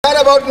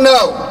about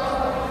now.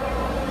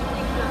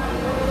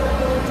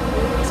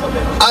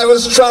 I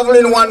was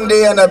traveling one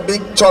day on a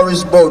big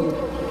tourist boat,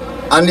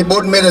 and the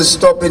boat made a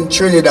stop in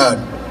Trinidad.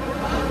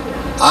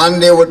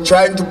 And they were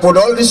trying to put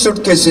all the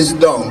suitcases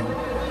down.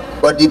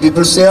 But the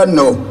people said,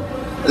 no,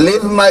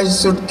 leave my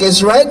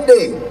suitcase right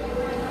there.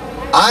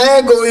 I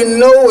ain't going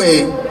no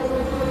way.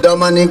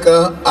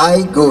 Dominica,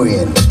 I go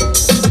in.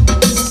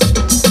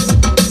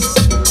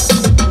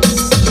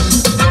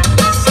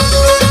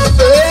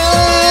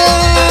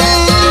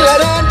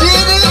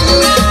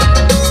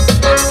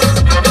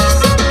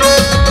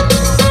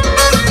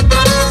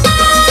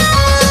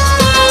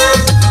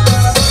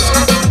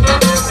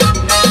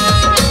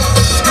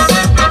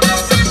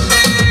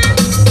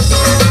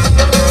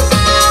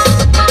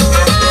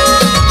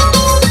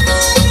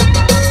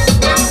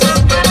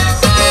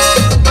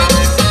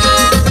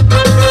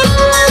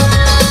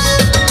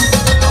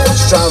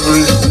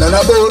 On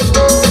a boat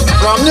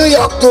from New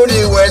York to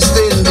the West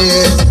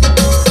Indies.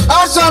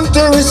 Or some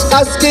tourists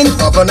asking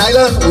of an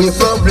island with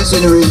lovely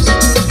sceneries.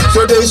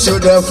 So they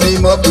showed a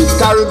flame of the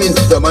Caribbean.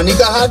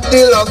 Dominica had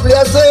the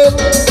loveliest sail.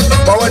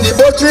 But when the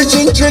boat reached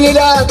in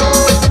Trinidad,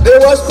 they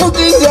was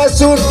putting their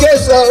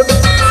suitcase out.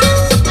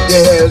 They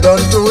held on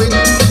to it.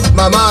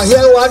 Mama,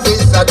 hear what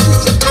is that?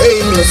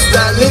 Hey,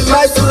 mister, leave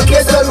my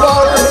suitcase on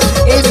board.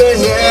 If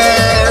they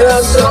hear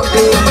us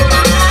something.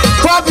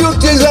 For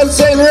beauties and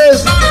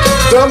sceneries,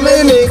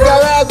 Dominica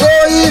are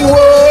going,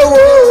 whoa,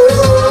 whoa.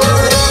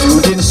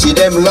 You didn't see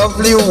them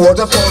lovely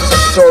waterfalls,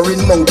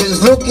 soaring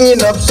mountains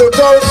looking up so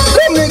tall.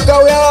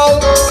 Dominica, we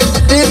all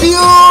the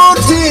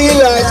beauty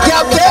lies.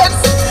 Captain,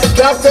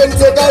 Captain,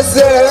 take us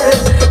there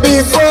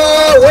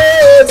before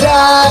we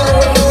die.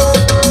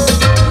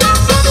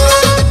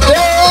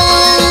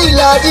 Hey,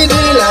 la di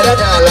di la da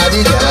da la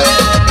di da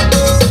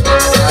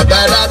da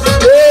da da.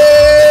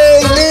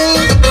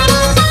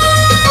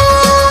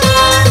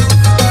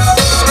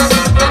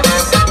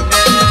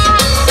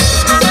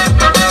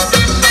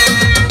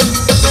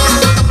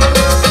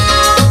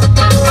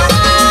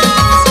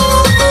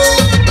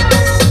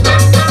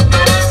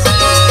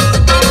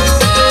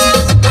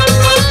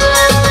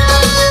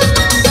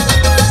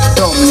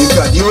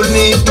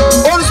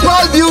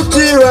 Unspoiled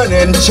beauty and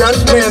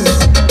enchantment.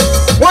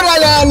 What I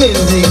learned in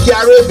the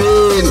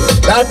Caribbean,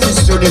 that is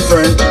so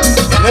different.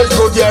 Let's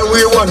go there,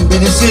 we won't be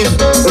deceived.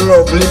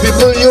 Lovely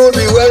people, you'll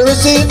be well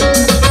received.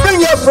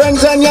 Bring your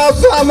friends and your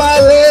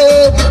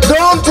family.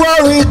 Don't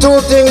worry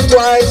to think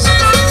twice.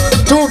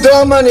 To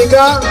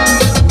Dominica,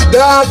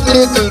 that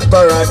little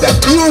paradise.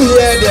 You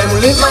hear them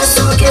lift my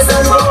suitcase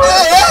and roll.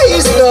 Hey,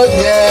 it's not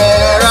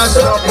here, I'm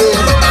stopping.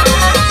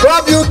 For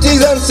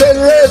beauties and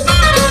sceneries,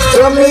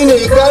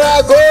 Dominica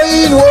are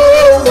going,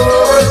 whoa,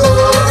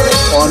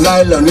 whoa. On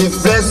island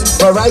with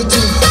blessed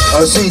variety,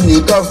 a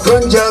scenic of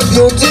grandeur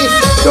beauty.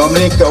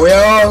 Dominica, we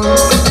are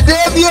the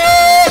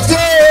beauty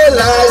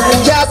lies.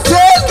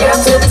 Captain,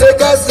 Captain,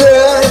 take us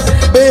there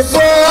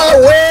before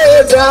we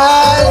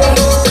die.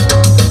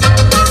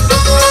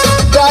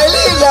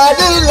 Daily,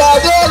 ladi,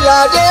 ladi,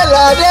 ladi,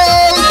 ladi.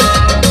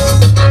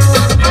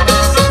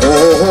 Oh.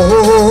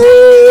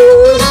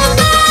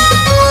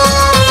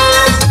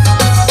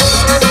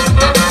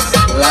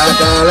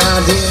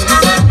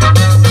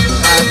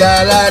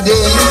 Agalade.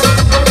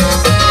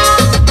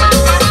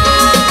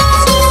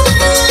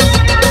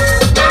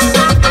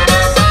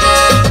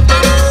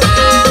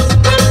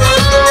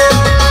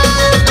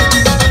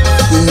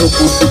 You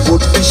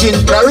put fishing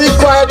very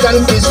quiet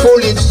and peaceful,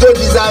 it's so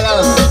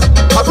desire.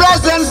 A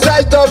pleasant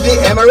sight of the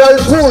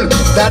emerald pool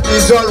that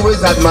is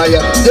always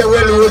admired. The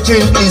whale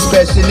watching is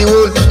best in the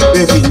world.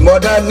 Within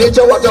modern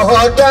nature, what a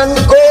hot and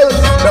cold.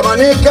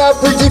 Dominica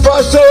pretty for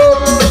so.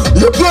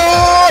 You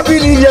can't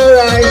believe your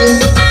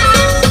eyes.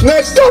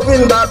 Next up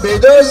in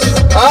Barbados,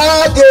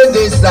 again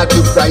they start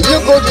to cry. You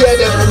could hear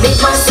them leave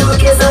my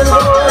suitcase and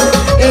roll.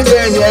 If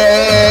they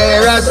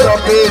hear us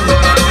stopping,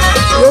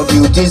 your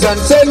beauties and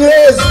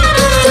sceneries,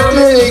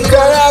 Dominica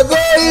are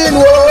going,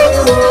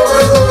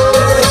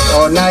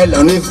 whoa. On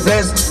island with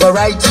blessed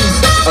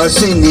varieties, a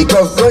scenic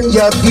of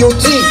grandeur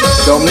beauty.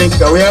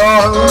 Dominica we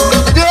are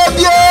the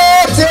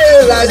beauty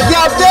as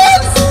Captain.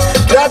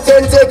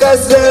 Captain, take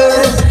us there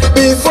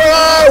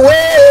before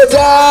we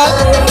die.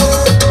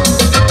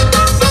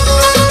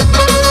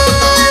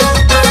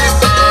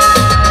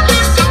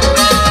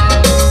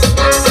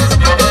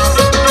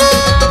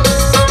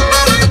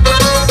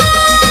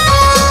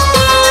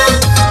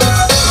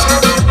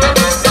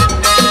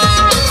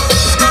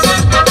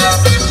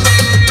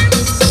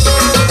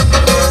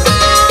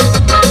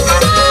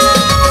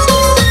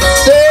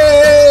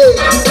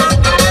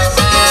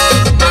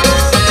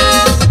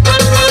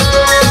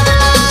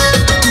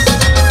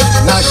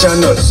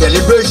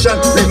 Celebration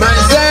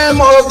reminds them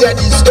of their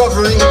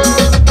discovery.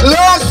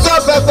 Lots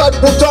of effort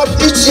put up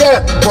each year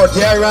for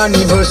their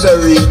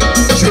anniversary.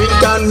 Drink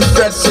and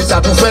fret, c'est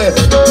ça pour faire.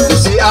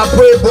 C'est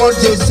après bon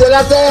Dieu, c'est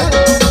la terre.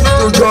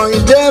 To join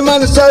them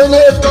and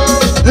serenade,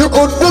 you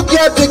could book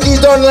your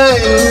ticket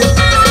online.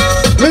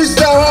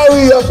 Mr.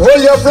 Hurry up,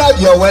 hold your flag,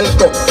 you're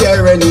welcome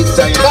there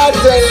anytime. I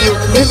tell you,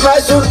 if my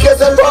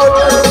suitcase and boat,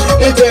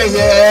 it's a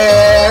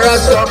yeah.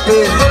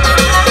 shopping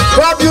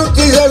for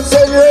beauties and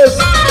seniors.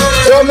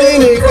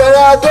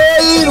 Dominica,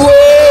 going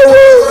whoa.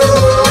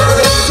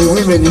 The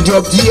women in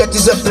job diet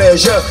is a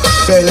pleasure.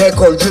 Belly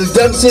cultural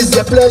dance is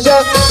a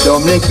pleasure.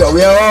 Dominica,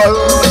 we are all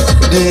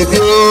the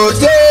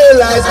beauty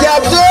lies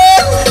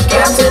captain.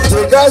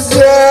 Take us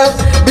there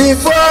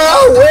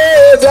before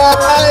we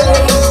die.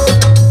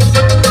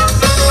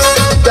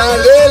 La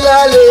la la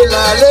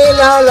la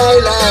la la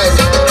la.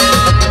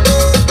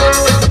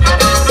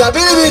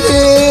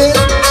 Stability.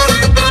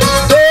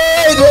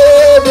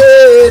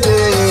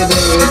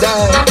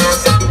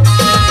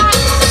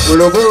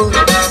 Logo.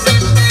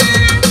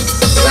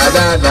 La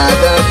da da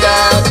da da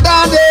da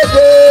da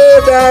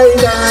da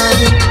da.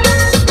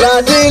 La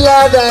di la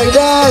da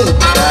da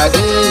la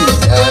di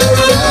da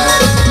da.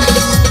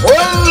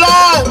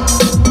 Hola.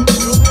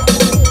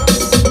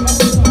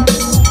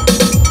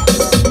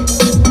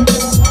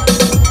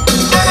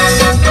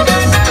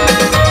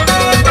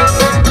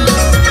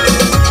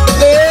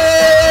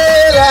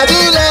 La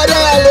di la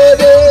da le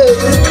de.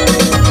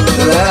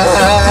 La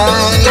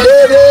de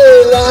de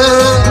la.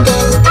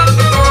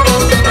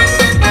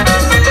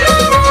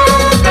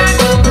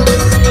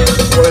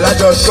 I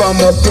just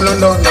come up to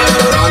London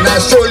and I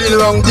strolling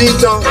along the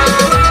town.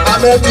 I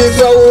met with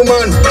a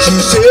woman, she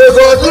say,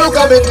 God, look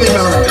a bit me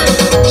man.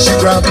 She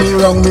grabbed me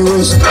round me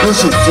waist, you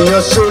should see her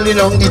strolling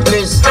along the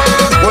place.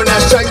 When I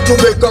tried to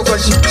break up,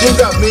 she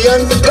grabbed me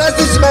and that's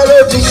this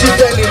melody she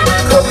telling.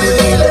 Come with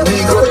me, let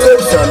me go to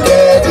some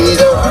daddy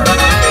door.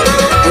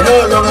 You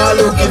no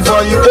longer looking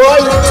for you,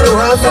 boy, to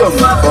have some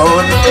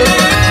fun.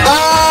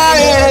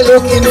 I ain't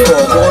looking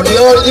for money,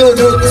 all you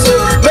do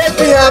make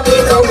me happy,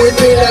 come with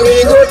me, let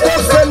me go to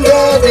some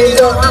daddy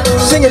door.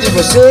 Sing it if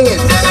you sing it.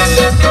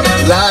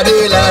 La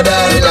di la da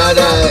la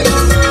da.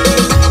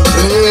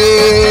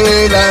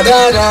 La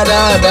da da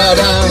da da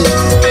da.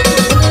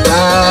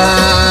 La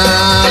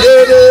di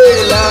di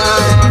la.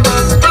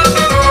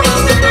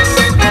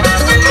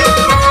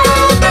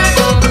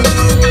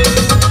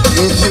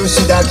 If you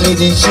see that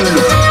lady, she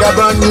got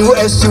brand new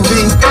SUV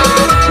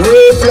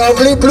with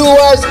lovely blue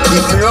eyes.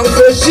 If you don't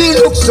face, she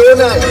looks so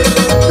nice.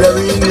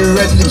 Wearing the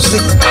red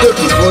lipstick,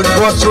 beautiful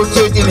bust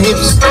rotating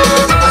hips.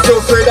 I'm so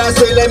afraid I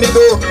say let me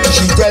go.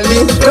 She tell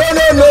me no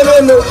no no no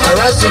no.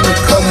 Harassing me,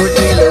 come with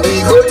me, let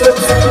me go to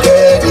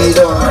get it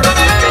on.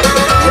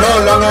 No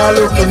longer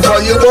looking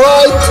for you,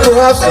 boy, to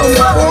have some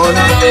fun.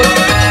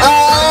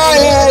 I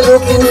ain't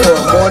looking for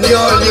money,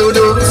 all you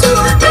do.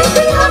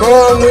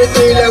 Come with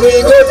me, let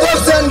me go to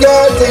and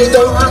get it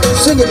on.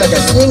 Sing it like I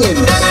sing it.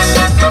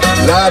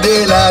 La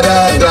di la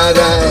da da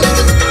da.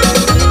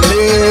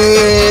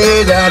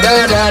 La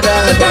da da da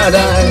da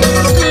da.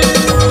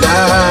 La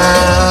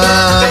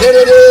di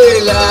di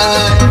di la.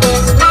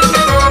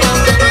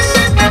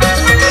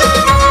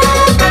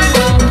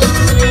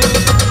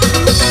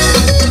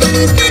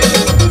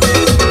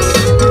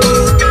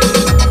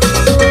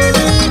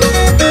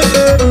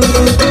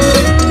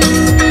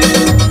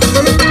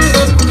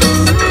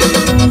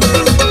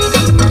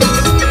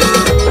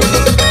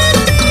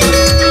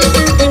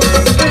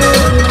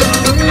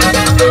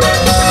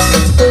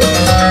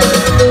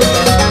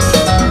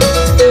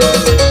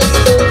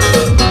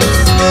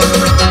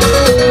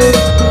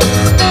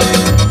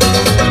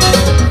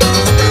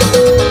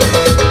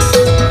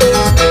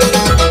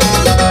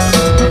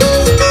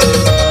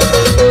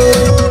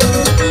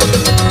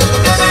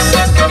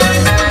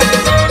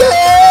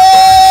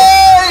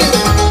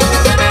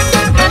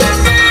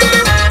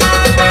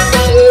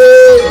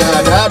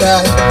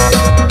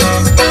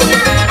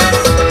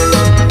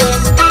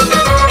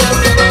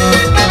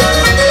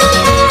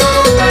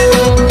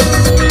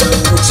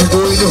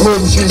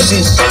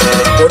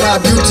 For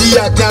that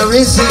beauty I can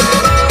resist.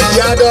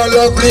 She had a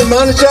lovely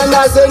mansion,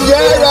 I said,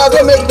 yeah, I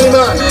go make me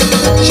man.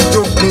 She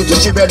took me to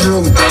she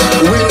bedroom,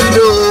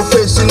 window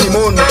facing the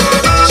moon.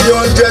 She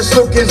undressed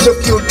looking so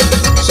cute,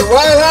 so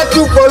I had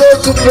to follow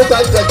to look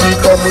at that. She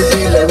come with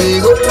me, let me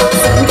go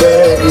and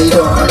get it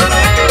on.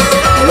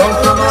 Long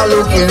time I'm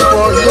looking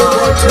for you,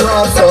 want to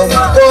have some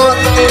fun.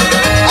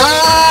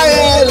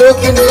 I ain't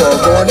looking for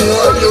money,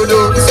 all you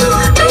do.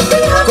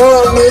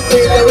 Come with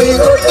me, let me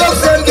go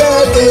and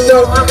get it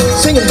on.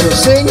 Sing it, you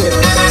sing it.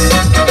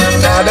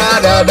 Da da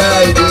da da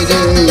di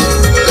di.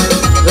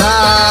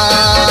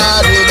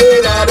 La di di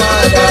da da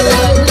da da.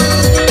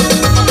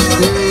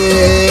 Di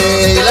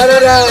la da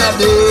da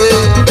di.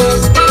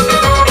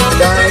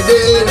 Da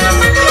di.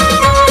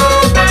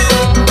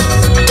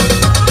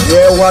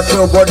 Yeah, what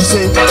nobody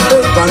say.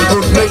 Man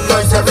could make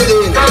noise every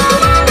day.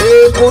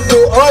 They could do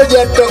all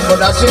their talk, but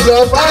that's your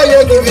love, I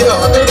ain't giving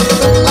up.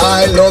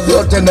 I love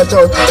your tender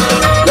touch.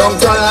 Long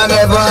time I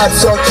never had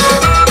such.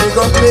 Take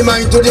up me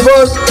mind to the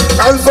most,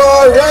 and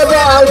forever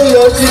I'll be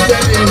yours. She's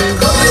telling me,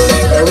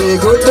 and we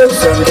go to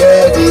some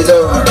get it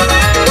on.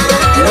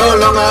 No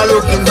longer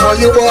looking for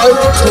you, boy,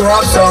 to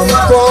have some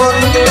fun.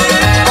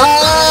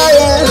 I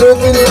ain't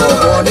looking for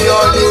money,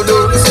 all you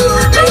do.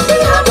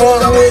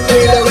 Come with me,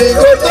 let me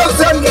go to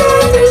some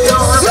get it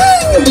on.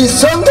 Sing this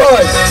song,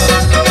 boy.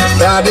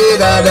 Da di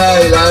da da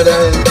da da.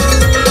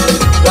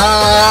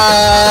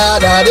 Da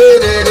da di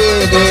di di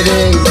di di.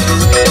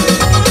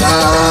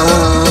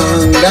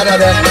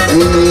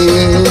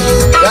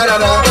 Da da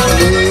da.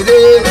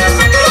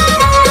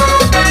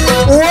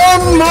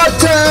 One more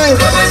time.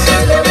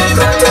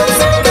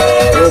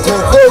 Oh,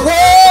 oh, oh,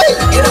 oh.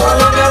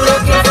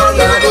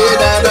 Da da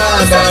da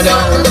da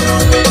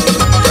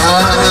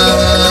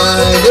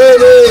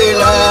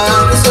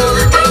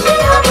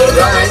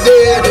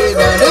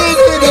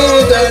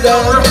da.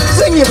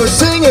 Singing for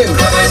singing.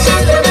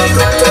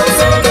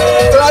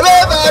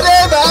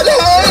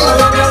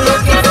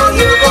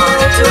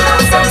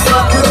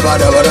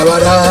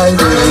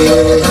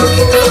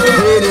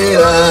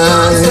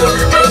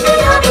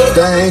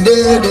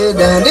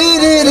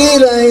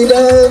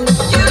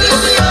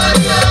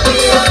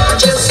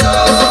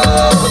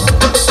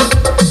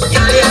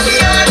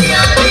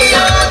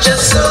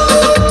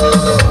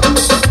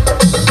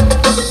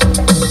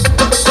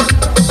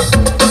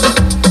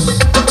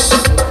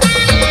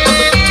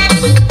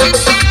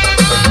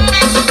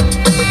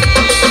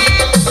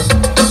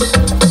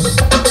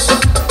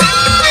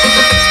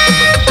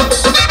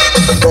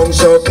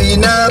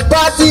 In a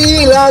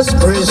party last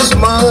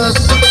Christmas,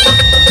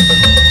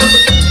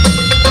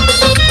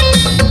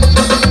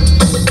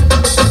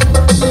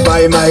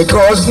 by my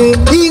cousin,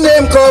 he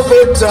named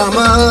Covered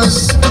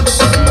Thomas.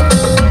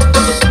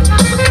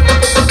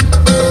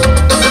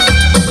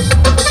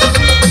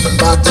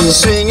 Party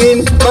swinging,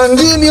 and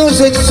the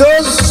music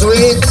so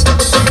sweet.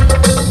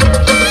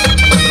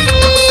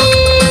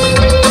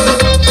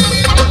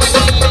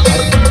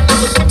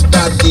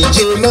 That DJ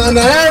man,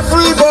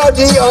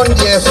 everybody on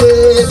their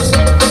feet.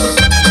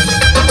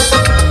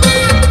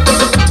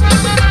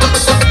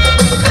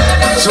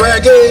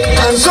 Reggae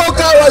and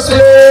soca was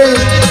playing.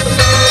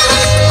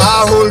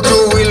 I hold to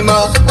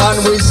Wilma and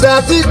we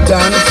started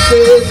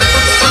dancing.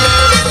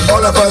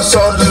 All of a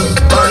sudden,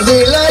 and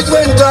the light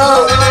went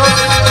out.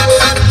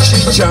 She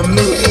jammed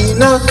me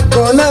in a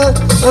corner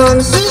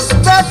and she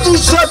started to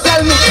shout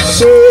at me.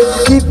 So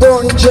keep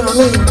on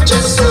jamming,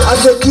 I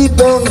said keep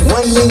on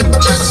winding,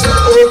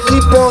 oh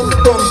keep on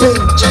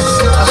pumping,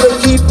 I said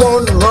keep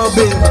on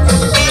rubbing.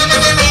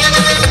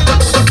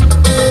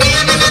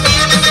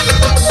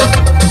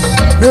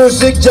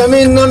 Music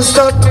jamming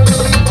non-stop.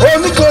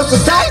 Hold me close to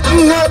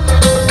tighten up.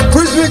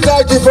 Push me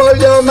tight to hold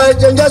your mic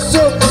and just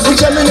so we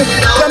jamming in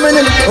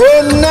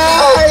all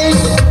night.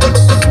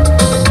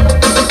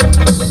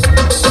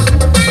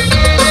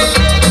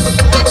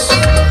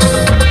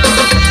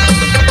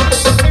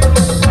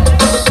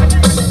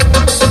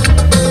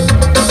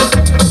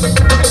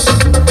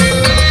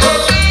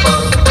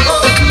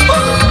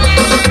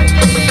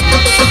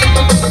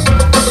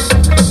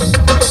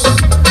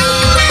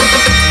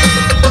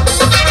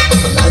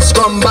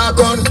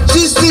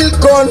 She still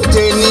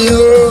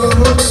continue.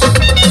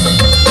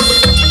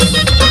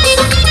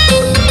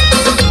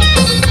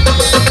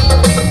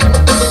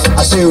 I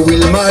say,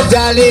 Wilma,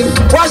 darling,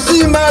 what's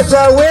the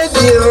matter with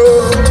you?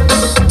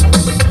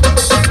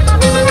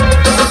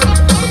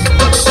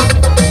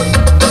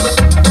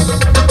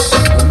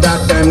 That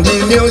time the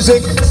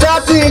music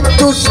started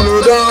to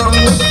slow down.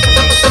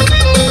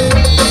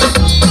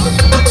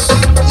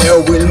 Yeah,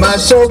 Wilma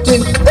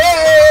shouting,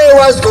 hey,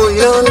 what's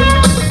going on?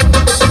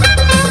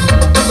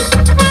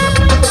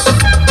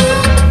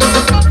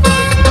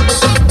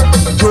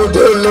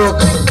 Look,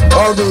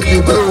 all the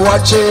people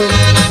watching.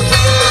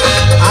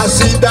 I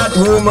see that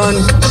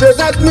woman straight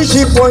at me,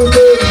 she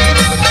pointed.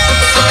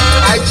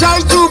 I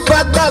tried to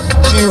back back,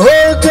 she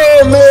hold to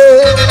me.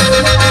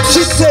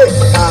 She said,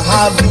 I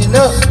have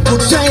enough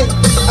good time,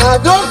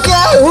 I don't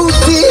care who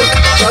see.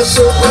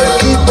 Just so I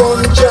keep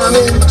on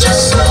jamming,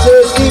 just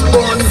keep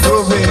on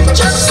growing,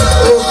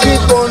 oh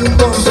keep on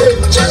bumping,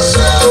 just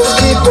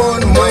keep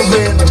on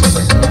moving.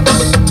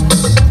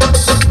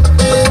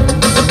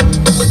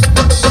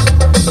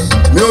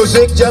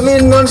 Music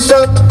jamming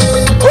non-stop.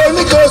 Hold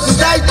me close to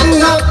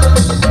tighten up.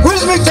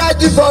 Push me tight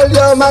to hold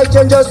your mic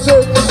and just so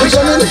we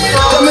jamming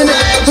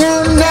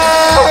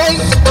tonight.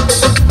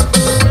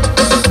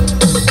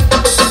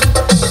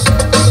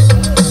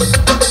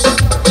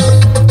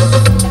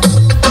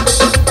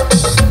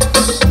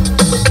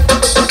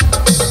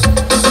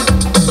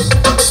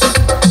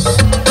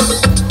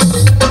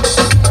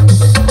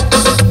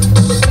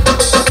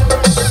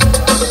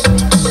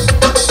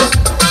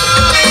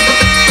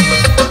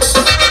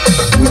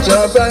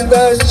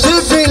 She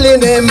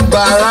feeling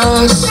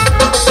embarrassed.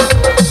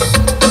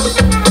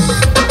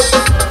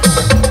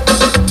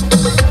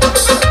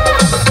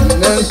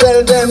 Then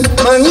tell them,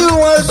 man, you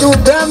are too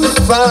damn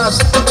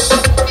fast.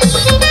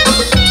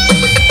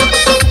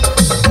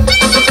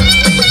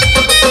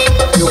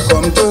 You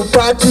come to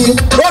party,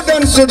 go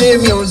dance to the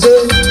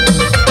music.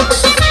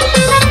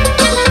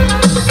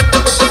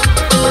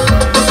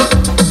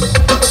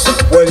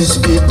 Well, it's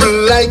people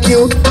like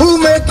you who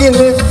making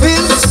me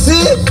feel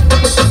sick.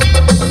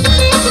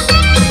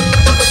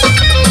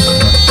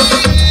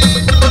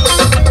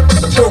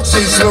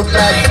 Look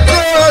like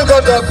they all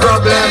got a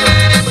problem.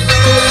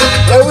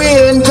 Let we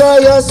enjoy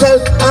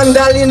yourself and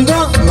darling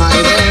don't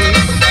mind them.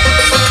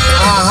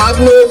 I have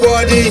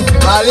nobody,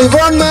 I live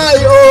on my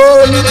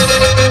own.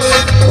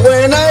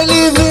 When I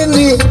live in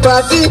the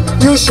party,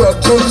 you sure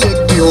to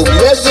take the you.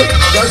 Yes,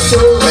 just so.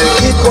 Well,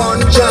 keep on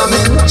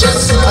jamming.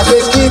 I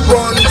say keep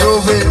on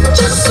grooving.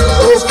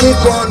 Oh,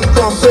 keep on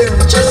pumping.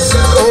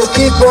 Oh,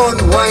 keep on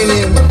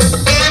whining.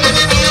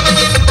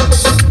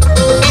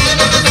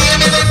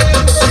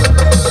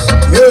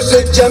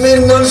 Music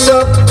jamming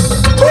non-stop.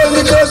 Hold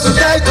me close to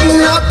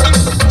tighten up.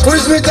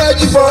 Push me tight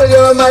for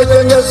your mic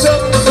and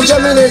yourself.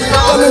 Jamming it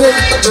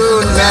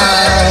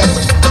tonight.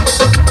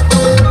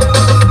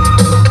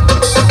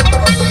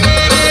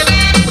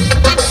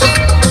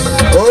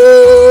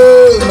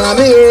 Oh,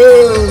 mommy,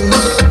 oh.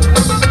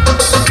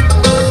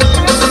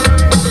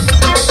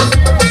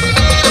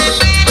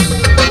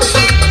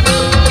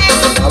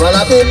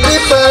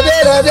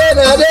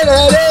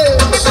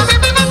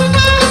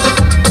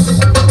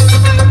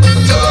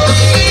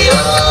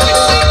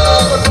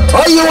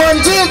 Oh, you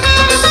want it?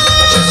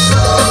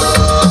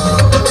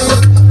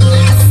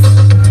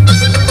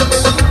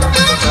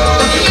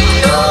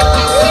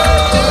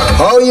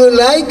 How you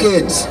like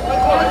it?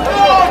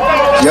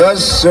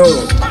 Just so.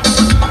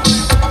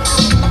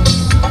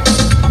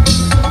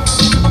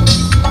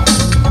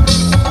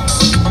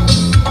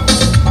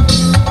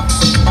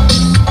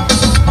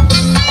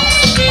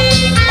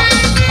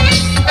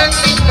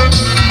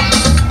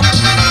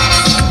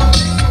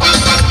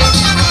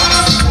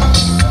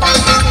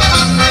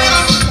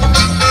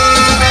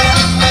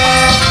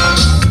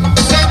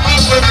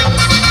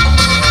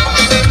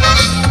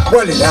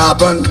 Well, it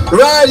happened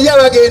right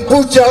here again.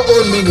 Put your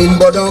own meaning,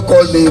 but don't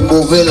call me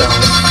moving on.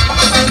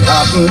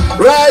 Happened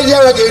right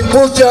here again.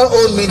 Put your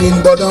own meaning,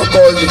 but don't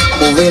call me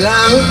moving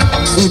on.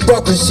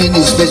 Hypocrisy in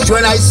his face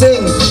when I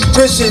sing,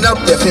 twisting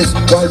up the face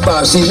while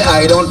passing.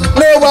 I don't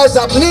know what's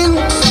happening.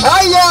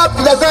 I have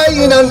the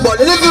crying and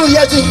bawling. If you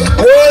hear it,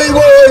 boy,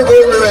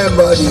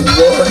 remember it,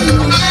 boy,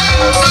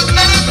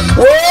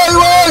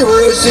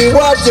 see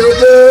what you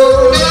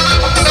do.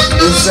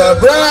 It's a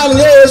brand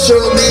new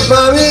show, me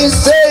mommy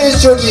say it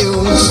should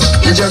use.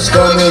 You just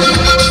come in,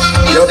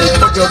 you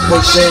put your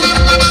push in,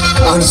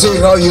 and see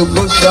how you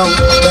push down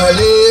the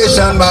lace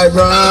and my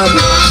brand.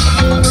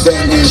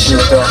 Then you should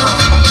come.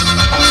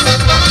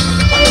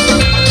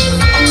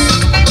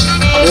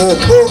 Oh,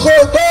 boy!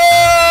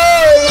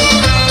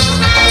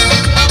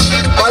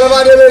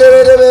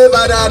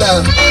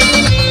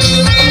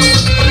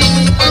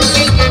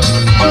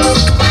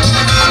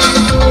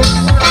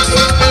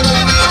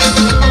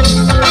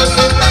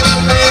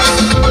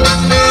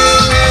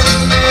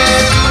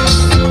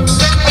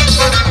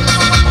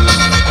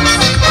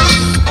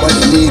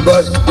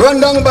 But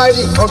run down by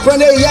the house when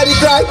they hear the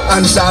cry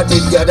and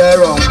started gather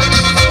round.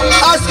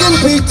 Asking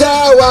Peter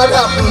what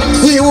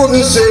happened, he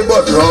wouldn't say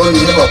but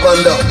running up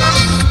and down.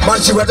 Man,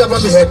 she went up on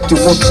the head to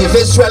foot, she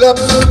face swell up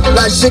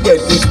like she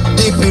get it.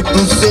 The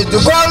people say to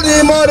call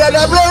the mother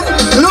the blame.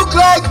 Look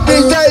like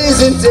Peter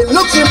isn't it,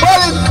 look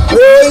symbolic.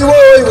 Boy,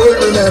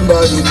 remember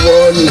it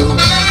for you.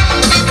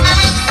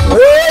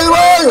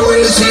 Boy,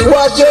 see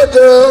what you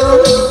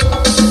do.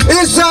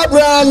 It's a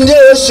brand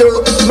new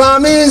show,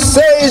 mommy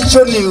says it's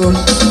your news.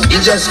 You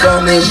just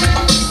come in,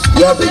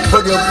 you're big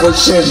for your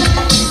pushing,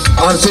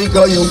 and think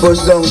how you push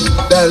down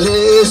the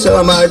lace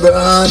of my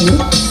brand.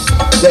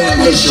 Then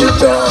they shoot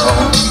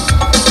down.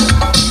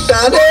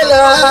 Down the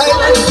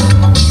line,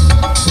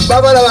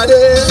 Baba da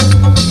de.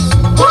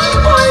 Boy.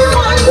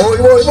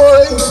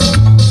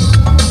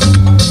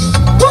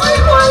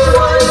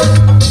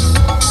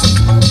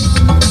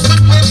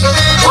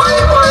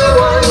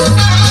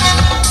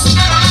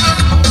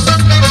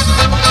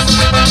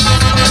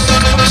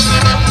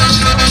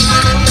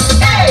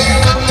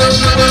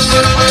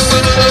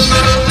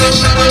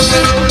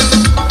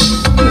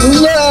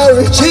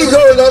 She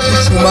go up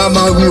to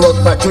mama, we walk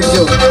back to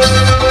you.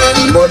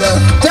 Mother,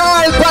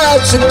 tell Pat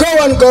to go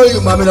and call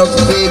you, mommy, not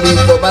to pay me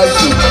for my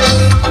shoe.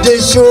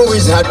 This shoe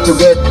is hard to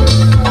get.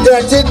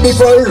 Get it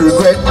before you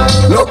regret.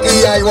 Lucky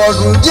I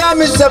wasn't. Yeah,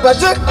 Mr.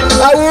 Patrick,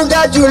 I would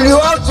have you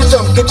out to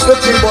some kicks to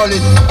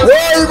balling.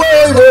 Boy,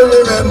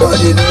 remember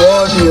it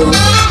for you.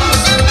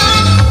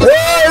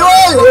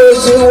 Boy,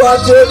 see what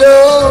you do.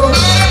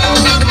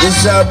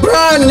 It's a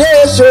brand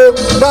new show,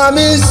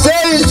 mommy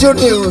says you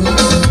news.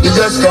 You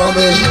just come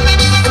in,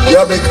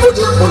 you're big foot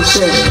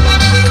pushing,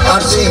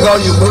 and see how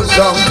you push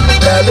down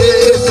the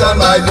lace on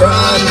my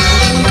brand.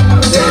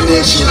 Then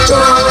they shoot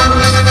down.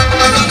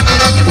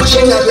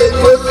 Pushing a big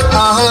foot,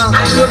 and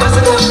you pass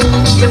it up,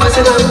 you pass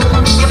it up.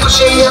 You're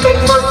pushing a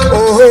big foot,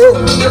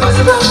 you pass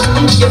it up,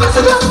 you pass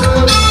it up.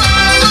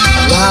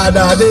 La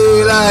da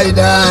dee la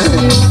die,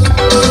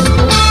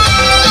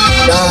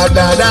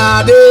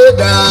 da dee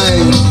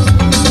die.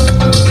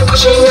 You're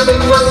pushing a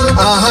big foot,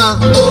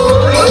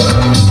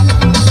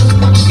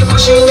 you're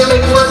pushing a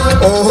big foot,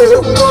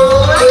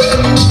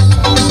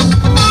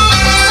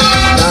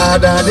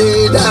 da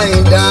dee die.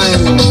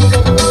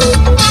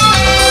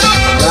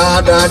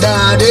 Da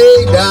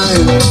dee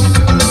die.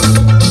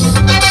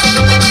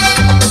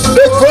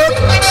 Big foot.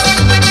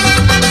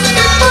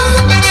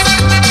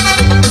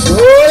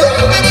 Whoa.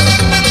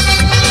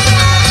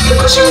 You're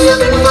pushing a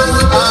big foot,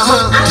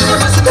 you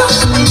pass it up,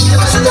 you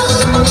pass it up.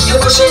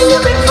 You're pushing a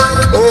big foot,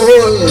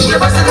 you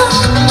pass it up,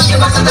 you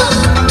pass it up.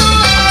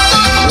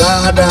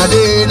 da da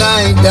dee da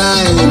da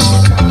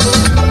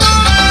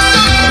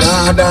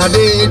da da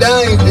dee da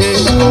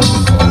dee.